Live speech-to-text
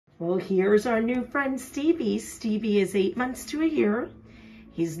Well, here's our new friend, Stevie. Stevie is 8 months to a year.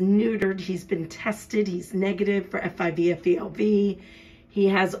 He's neutered. He's been tested. He's negative for FIV, FELV. He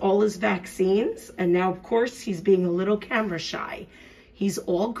has all his vaccines. And now, of course, he's being a little camera shy. He's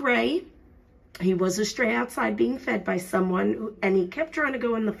all gray. He was a stray outside being fed by someone, and he kept trying to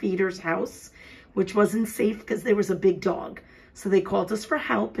go in the feeder's house, which wasn't safe because there was a big dog. So they called us for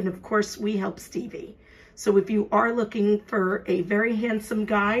help, and of course, we helped Stevie. So if you are looking for a very handsome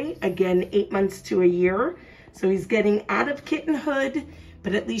guy, again, 8 months to a year, so he's getting out of kittenhood,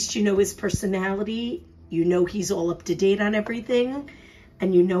 but at least you know his personality, you know he's all up to date on everything,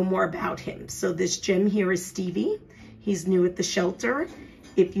 and you know more about him. So this gem here is Stevie. He's new at the shelter.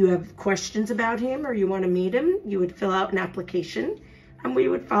 If you have questions about him or you want to meet him, you would fill out an application, and we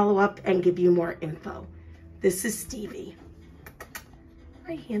would follow up and give you more info. This is Stevie.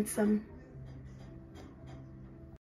 Hi, handsome.